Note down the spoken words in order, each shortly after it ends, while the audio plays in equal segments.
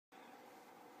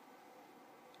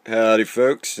Howdy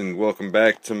folks, and welcome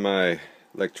back to my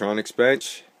electronics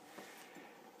bench.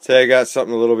 Today I got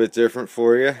something a little bit different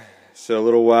for you. So a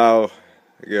little while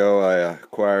ago I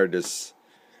acquired this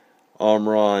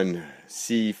Omron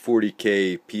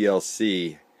C40K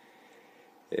PLC.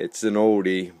 It's an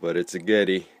oldie, but it's a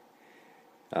goodie.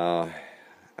 I've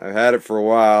had it for a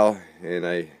while, and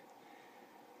I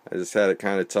just had it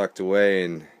kind of tucked away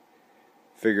and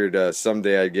figured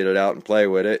someday I'd get it out and play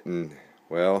with it, and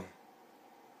well,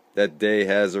 that day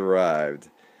has arrived.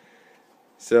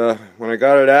 So when I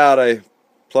got it out, I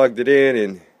plugged it in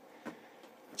and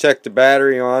checked the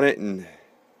battery on it, and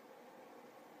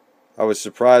I was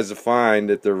surprised to find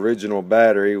that the original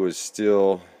battery was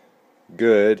still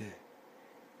good,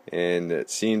 and it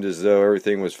seemed as though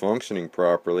everything was functioning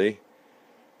properly.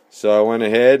 So I went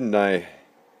ahead and I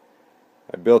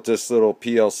built this little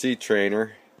PLC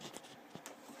trainer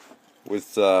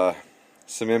with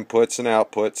some inputs and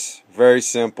outputs. Very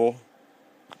simple.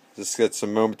 Just got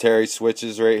some momentary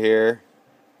switches right here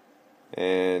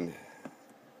and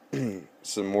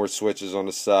some more switches on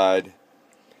the side,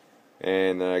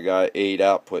 and then I got 8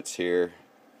 outputs here,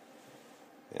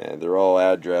 and they're all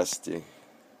addressed.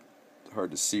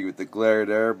 Hard to see with the glare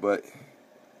there, but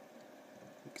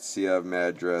you can see I have them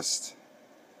addressed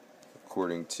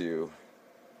according to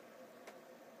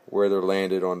where they're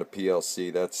landed on the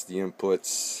PLC. That's the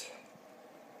inputs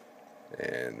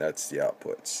and that's the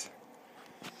outputs.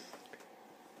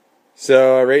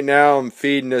 So right now I'm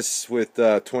feeding this with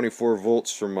 24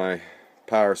 volts from my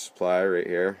power supply right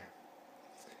here,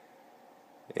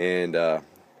 and I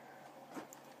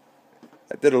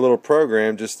did a little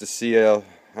program just to see how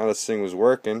this thing was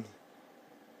working.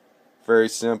 Very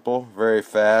simple, very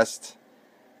fast,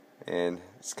 and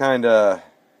it's kind of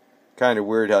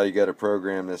weird how you got to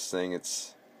program this thing.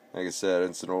 It's, like I said,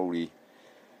 it's an oldie.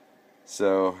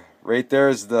 So right there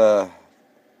is the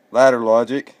ladder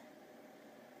logic.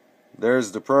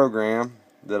 There's the program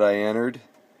that I entered,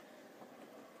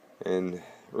 and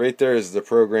right there is the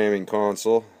programming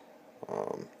console.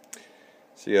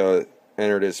 See how I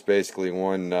entered this basically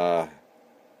one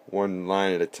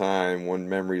line at a time, one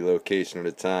memory location at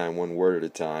a time, one word at a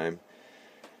time.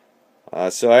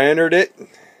 So I entered it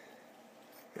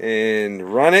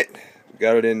and run it.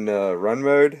 Got it in run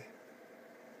mode,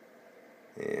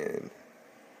 and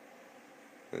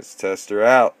let's test her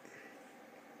out.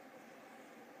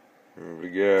 Here we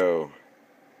go.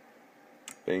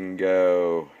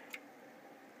 Bingo.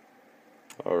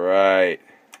 Alright.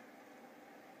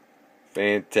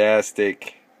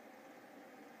 Fantastic.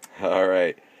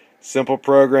 Alright. Simple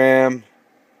program.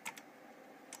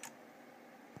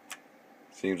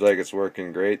 Seems like it's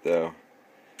working great though.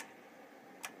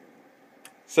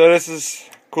 So this is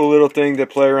a cool little thing to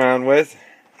play around with.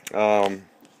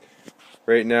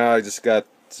 Right now I just got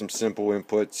some simple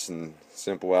inputs and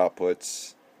simple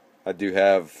outputs. I do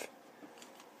have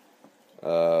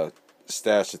a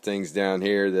stash of things down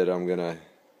here that I'm gonna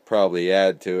probably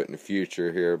add to it in the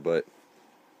future here, but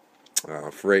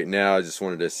for right now I just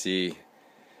wanted to see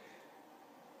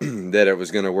that it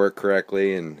was gonna work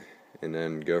correctly, and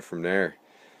then go from there.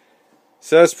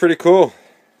 So that's pretty cool.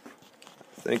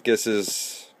 I think this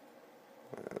is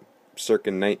circa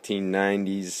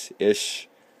 1990s ish.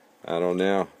 I don't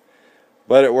know,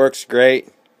 but it works great.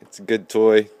 It's a good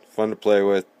toy, fun to play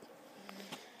with.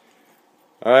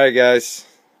 Alright guys,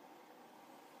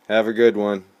 have a good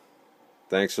one.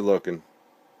 Thanks for looking.